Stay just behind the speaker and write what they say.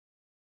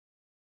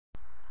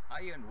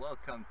Hi and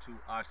welcome to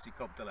RC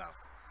Copter Love.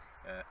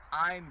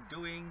 I'm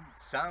doing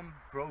some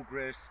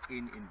progress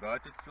in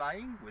inverted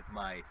flying with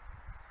my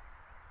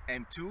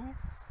M2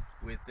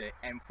 with the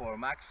M4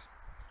 Max.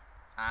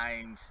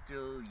 I'm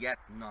still yet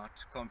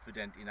not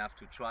confident enough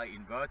to try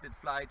inverted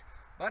flight,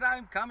 but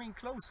I'm coming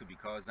closer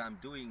because I'm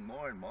doing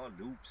more and more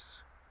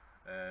loops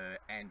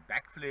and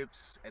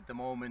backflips at the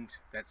moment.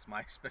 That's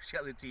my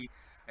specialty,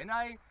 and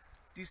I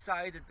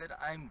decided that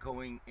I'm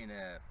going in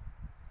a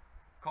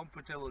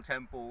comfortable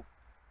tempo.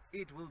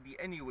 It will be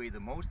anyway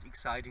the most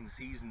exciting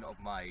season of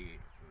my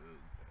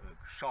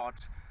short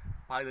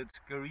pilot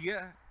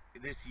career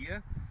this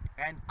year,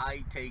 and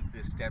I take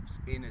the steps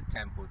in a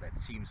tempo that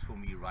seems for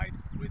me right.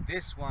 With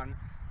this one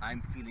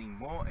I'm feeling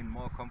more and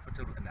more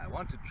comfortable, and I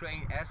want to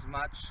train as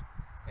much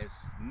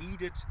as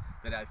needed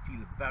that I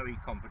feel very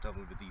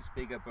comfortable with these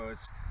bigger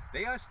birds.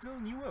 They are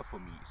still newer for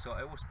me, so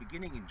I was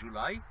beginning in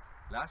July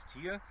last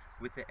year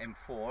with the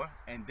M4,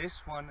 and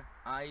this one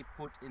I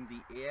put in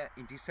the air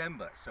in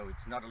December, so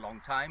it's not a long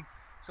time,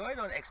 so I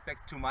don't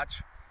expect too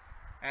much.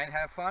 And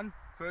have fun.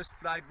 First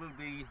flight will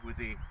be with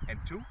the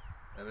M2,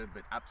 a little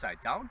bit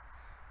upside down,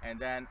 and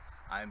then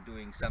I'm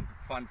doing some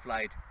fun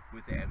flight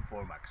with the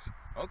M4 Max.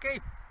 Okay.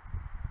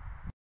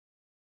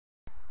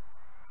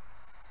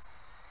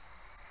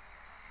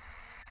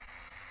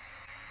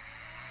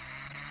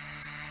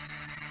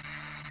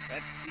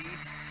 Let's see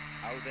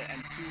how the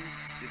M2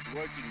 is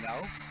working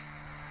now.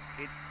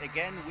 It's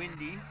again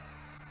windy,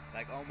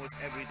 like almost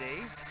every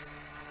day.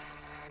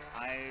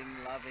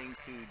 I'm loving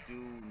to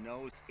do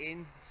nose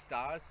in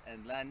starts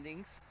and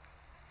landings.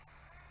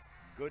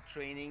 Good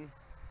training,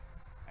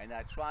 and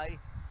I try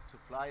to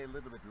fly a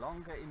little bit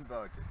longer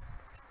inverted.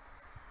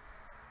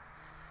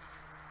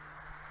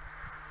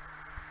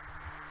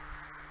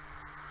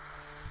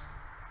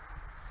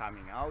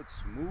 Coming out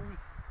smooth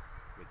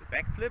with the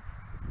backflip,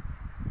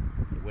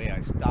 the way I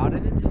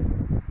started it.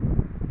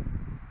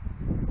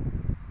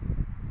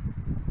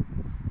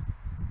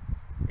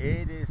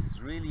 It is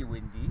really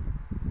windy,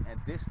 and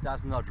this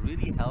does not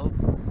really help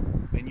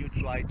when you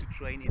try to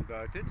train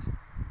inverted.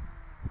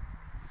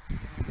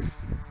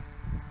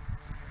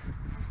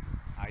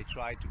 I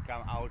tried to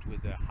come out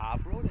with a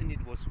half roll and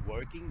it was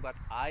working, but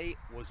I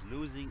was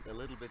losing a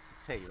little bit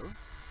the tail.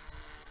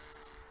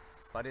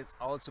 But it's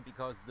also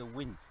because the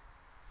wind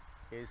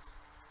is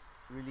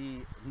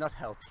really not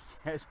helping,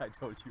 as I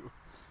told you.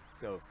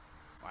 So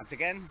once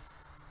again,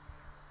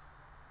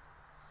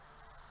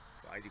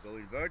 try to go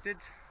inverted.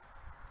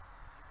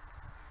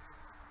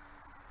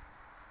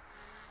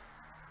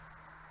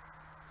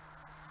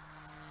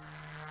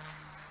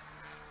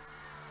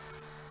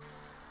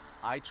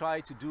 I try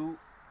to do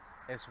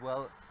as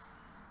well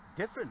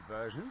different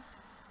versions.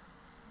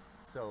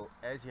 So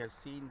as you have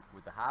seen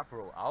with the half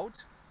roll out,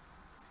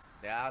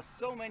 there are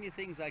so many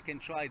things I can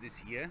try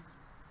this year.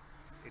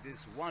 It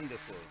is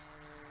wonderful.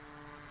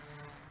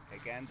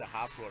 Again, the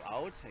half roll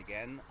out.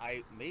 Again,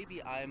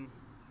 I'm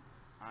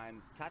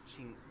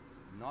touching,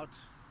 not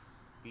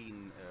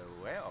being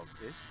aware of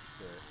this,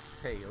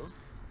 the tail.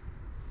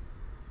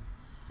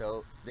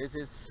 So this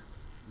is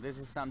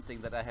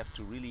something that I have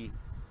to really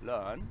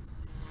learn.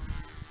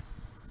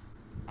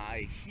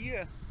 I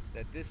hear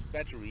that this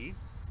battery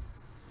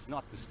is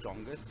not the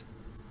strongest,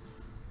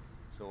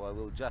 so I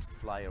will just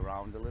fly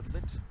around a little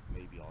bit,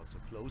 maybe also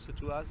closer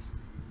to us,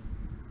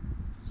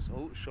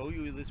 so show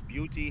you this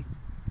beauty.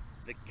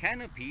 The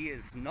canopy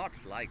is not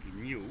like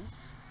new.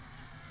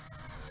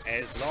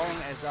 As long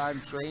as I'm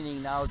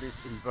training now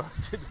this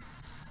inverted,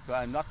 so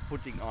I'm not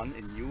putting on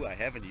a new, I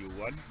have a new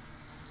one,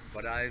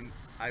 but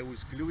I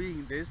was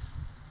gluing this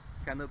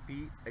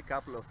canopy a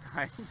couple of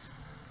times,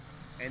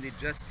 and it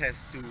just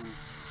has to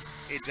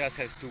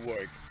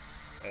work.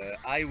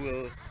 I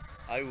will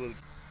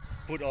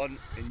put on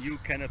a new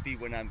canopy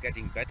when I'm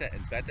getting better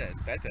and better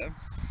and better.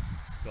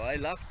 So I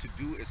love to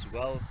do as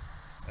well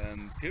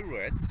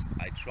pirouettes.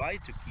 I try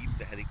to keep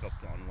the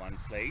helicopter on one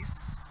place,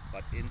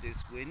 but in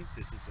this wind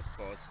this is of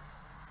course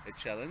a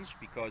challenge,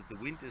 because the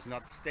wind is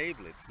not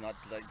stable. It's not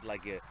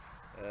like a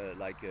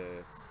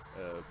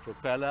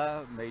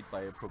propeller made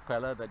by a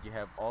propeller that you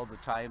have all the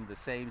time the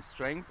same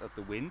strength of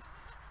the wind.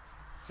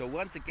 So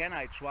once again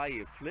I try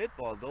a flip,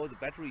 although the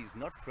battery is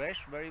not fresh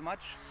very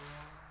much.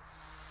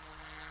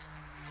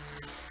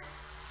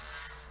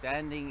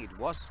 Standing, it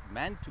was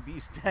meant to be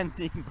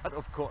standing, but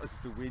of course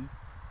the wind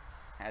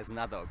has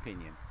another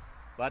opinion.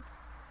 But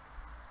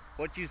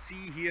what you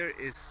see here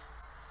is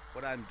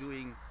what I'm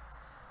doing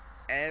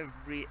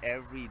every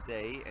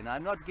day, and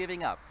I'm not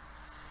giving up.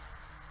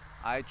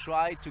 I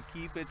try to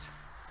keep it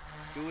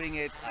doing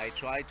it. I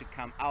try to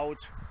come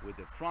out with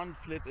a front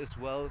flip as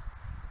well,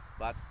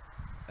 but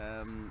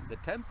the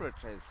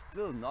temperature is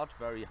still not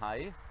very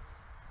high,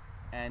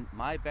 and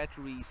my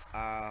batteries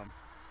are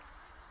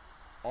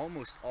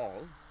almost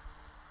all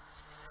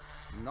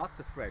not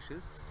the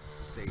freshest,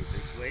 to say it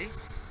this way.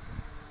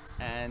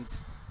 And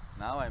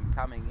now I'm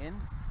coming in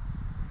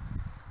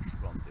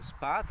from this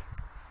path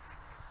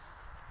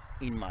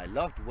in my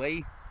loved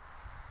way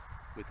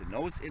with the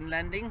nose in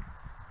landing,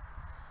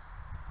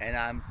 and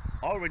I'm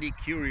already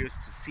curious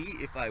to see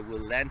if I will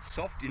land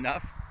soft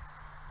enough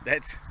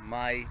that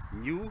my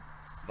new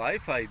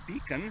Wi-Fi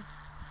beacon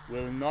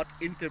will not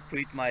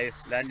interpret my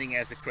landing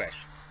as a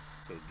crash.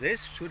 So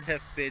this should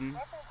have been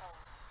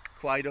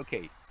quite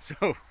okay.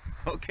 So,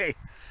 okay,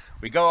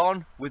 we go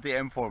on with the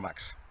M4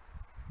 Max.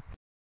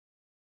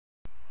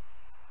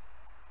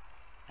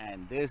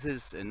 And this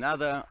is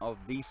another of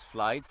these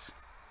flights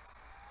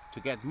to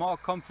get more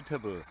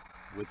comfortable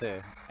with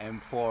the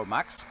M4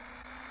 Max.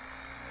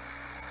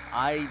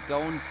 I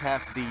don't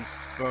have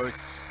these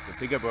birds, the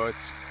bigger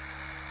birds,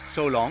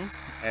 so long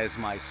as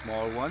my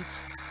small ones.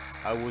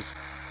 I was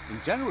in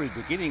general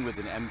beginning with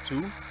an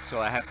M2, so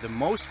I have the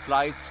most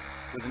flights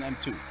with an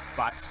M2.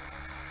 But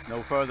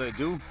no further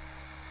ado,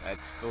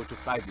 let's go to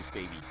fly this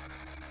baby.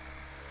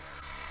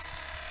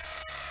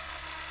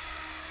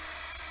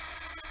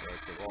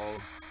 First of all,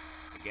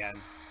 again,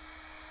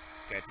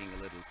 getting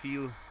a little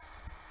feel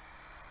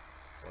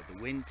for the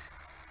wind.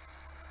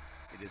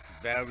 It is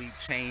very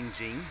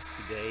changing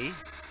today,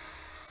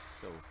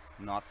 so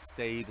not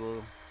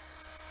stable,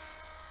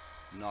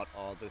 not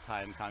all the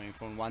time coming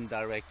from one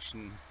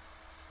direction.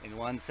 In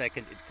 1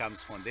 second it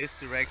comes from this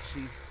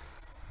direction,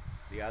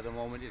 the other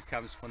moment it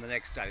comes from the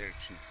next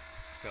direction.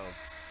 So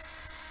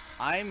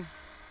I'm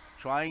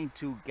trying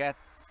to get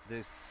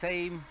the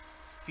same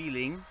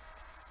feeling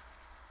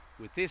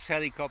with this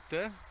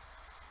helicopter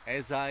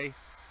as I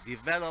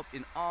developed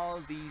in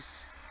all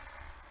these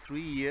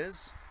 3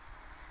 years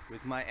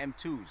with my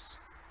M2s.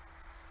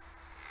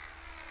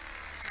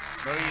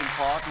 It's very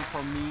important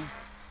for me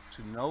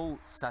to know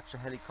such a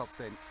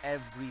helicopter in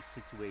every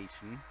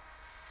situation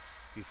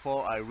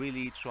before I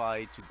really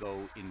try to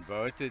go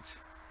inverted.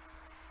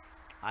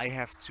 I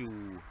have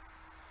to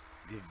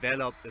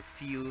develop a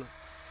feel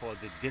for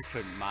the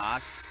different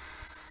mass.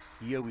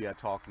 Here we are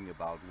talking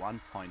about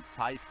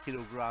 1.5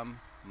 kilogram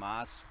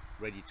mass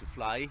ready to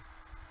fly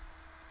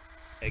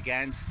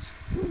against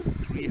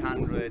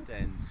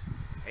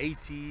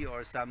 380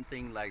 or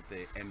something like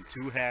the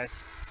M2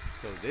 has.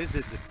 So this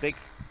is a big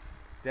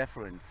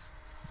difference.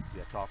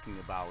 We are talking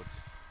about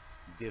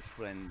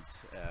different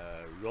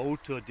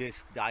rotor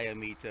disc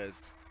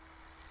diameters,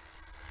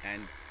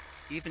 and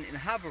even in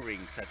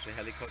hovering, such a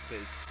helicopter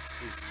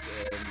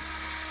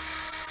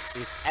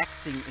is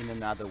acting in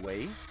another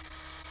way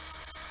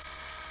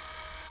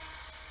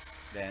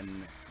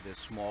than the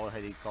small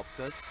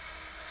helicopters.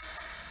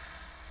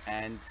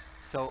 And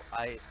so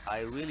I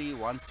really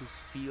want to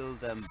feel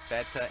them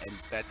better and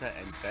better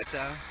and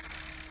better.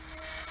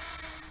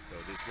 So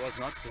this was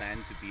not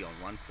planned to be on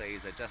one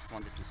place. I just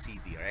wanted to see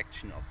the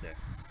direction of the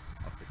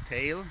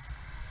tail.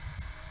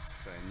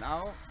 So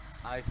now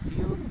I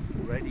feel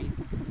ready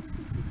to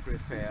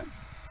prepare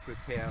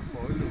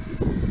for a loop.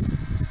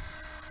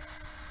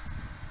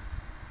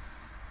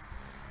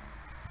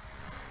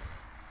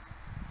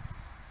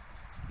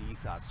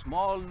 These are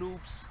small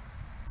loops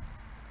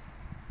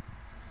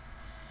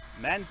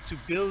meant to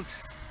build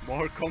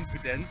more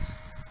confidence,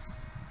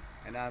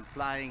 and I'm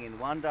flying in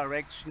one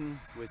direction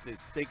with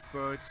this big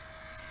bird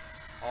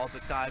all the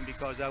time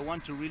because I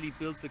want to really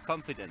build the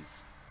confidence.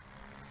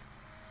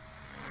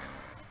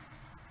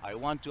 I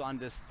want to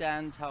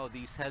understand how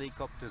these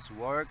helicopters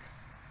work.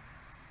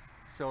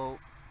 So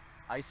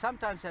I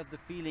sometimes have the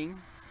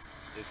feeling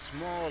the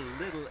small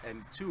little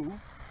M2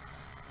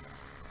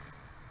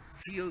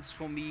 feels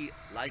for me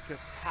like a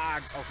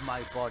part of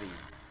my body,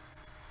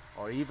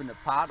 or even a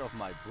part of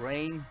my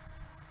brain.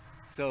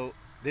 So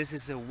this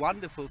is a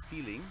wonderful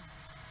feeling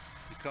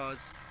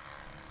because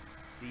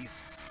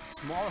these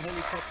small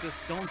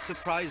helicopters don't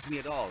surprise me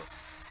at all.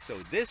 So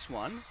this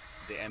one,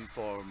 the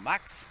M4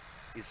 Max,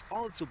 is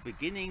also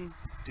beginning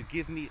to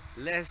give me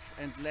less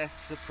and less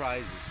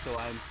surprises. So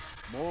I'm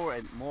more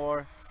and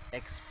more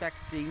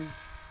expecting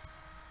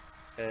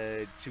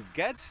to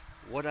get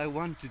what I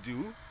want to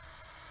do,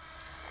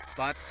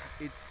 but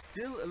it's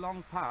still a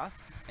long path.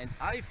 And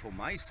I, for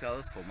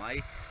myself, for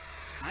my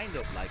kind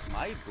of like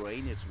my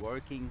brain is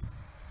working,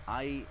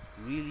 I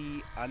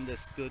really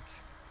understood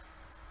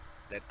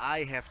that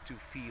I have to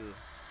feel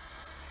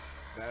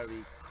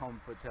very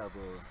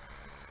comfortable,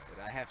 that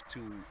I have to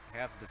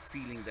have the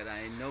feeling that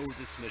I know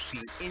this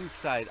machine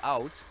inside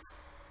out.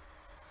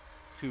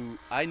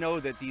 I know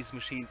that these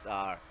machines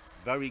are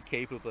very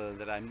capable,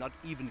 that I'm not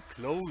even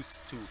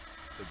close to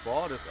the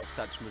borders of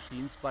such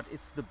machines, but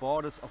it's the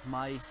borders of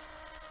my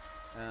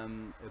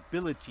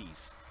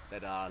abilities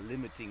that are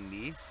limiting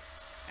me,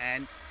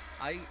 and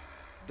I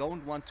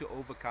don't want to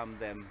overcome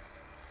them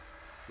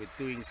with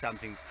doing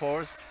something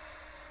forced.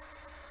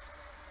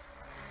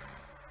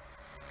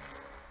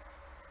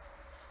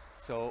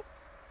 So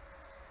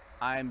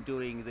I'm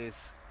doing this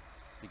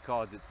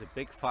because it's a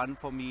big fun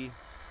for me.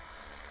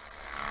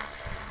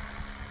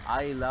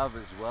 I love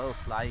as well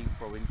flying,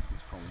 for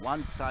instance, from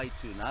one side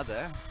to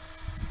another,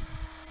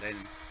 then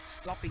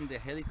stopping the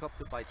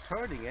helicopter by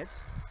turning it.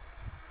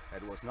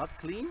 That was not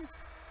clean,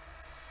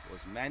 it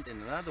was meant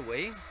in another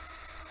way.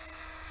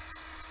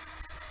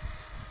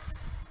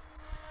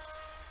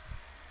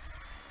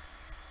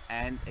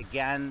 And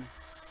again,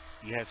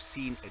 you have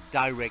seen a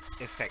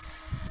direct effect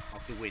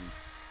of the wind.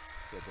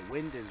 So the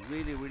wind is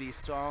really, really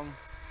strong.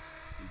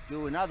 We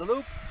do another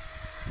loop.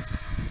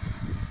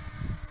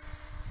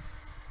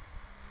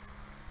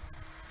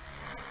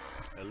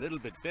 A little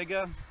bit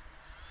bigger.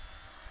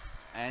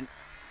 And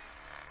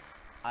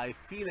I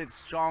feel it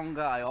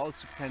stronger. I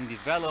also can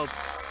develop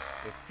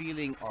the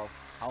feeling of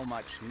how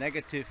much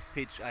negative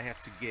pitch I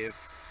have to give,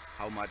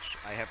 how fast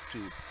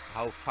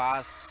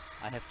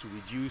I have to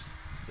reduce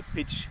the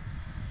pitch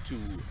to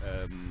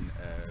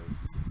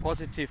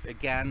positive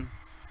again.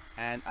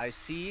 And I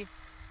see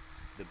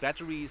the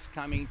battery is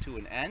coming to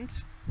an end.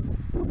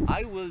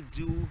 I will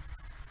do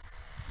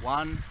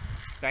one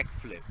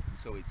backflip.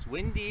 So it's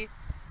windy,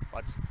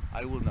 but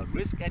I will not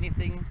risk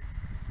anything.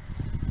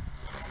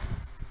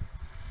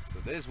 So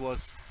this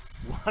was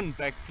one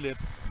backflip.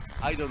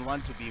 I don't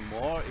want to do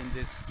more in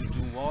this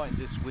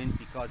wind,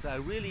 because I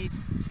really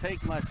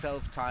take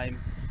myself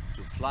time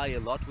to fly a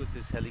lot with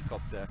this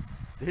helicopter.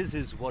 This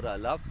is what I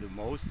love the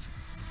most,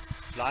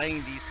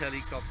 flying these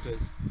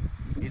helicopters.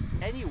 It's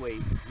anyway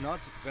not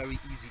very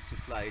easy to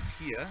fly it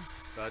here,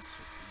 but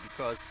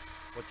because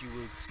what you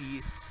will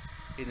see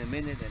in a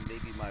minute, and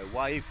maybe my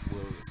wife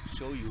will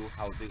show you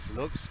how this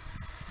looks,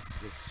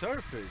 the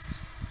surface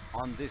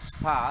on this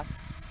path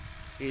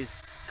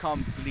is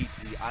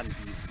completely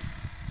uneven.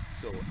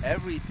 So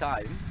every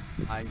time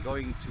I'm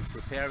going to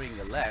preparing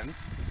a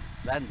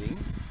landing,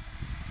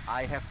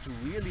 I have to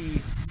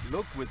really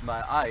look with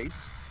my eyes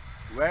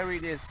where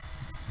it is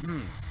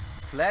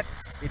flat,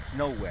 it's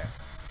nowhere.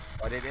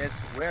 But it is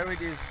where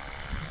it is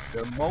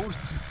the most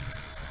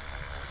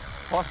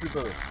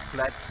possible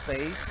flat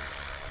space,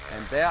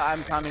 and there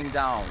I'm coming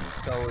down.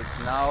 So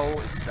it's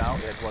down.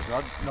 It was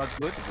not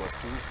good, it was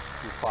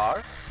too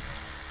far.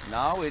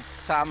 Now it's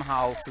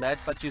somehow flat,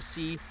 but you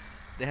see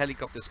the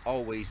helicopter is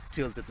always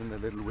tilted in a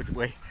little bit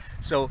way.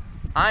 So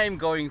I'm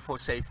going for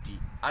safety.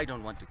 I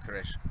don't want to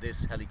crash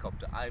this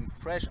helicopter. I'm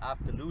fresh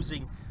after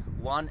losing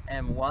one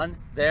M1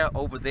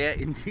 over there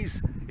in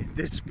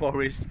this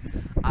forest.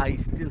 I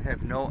still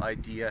have no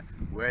idea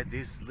where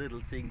this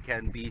little thing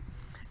can be,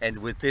 and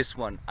with this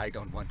one I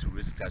don't want to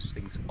risk such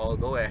things,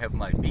 although I have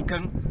my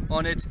beacon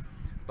on it,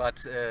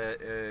 but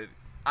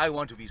I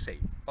want to be safe.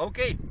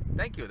 Okay,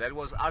 thank you. That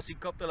was RC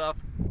Copter Love.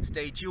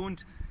 Stay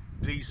tuned,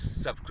 please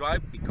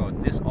subscribe because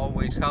this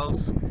always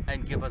helps,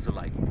 and give us a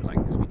like if you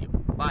like this video.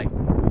 Bye.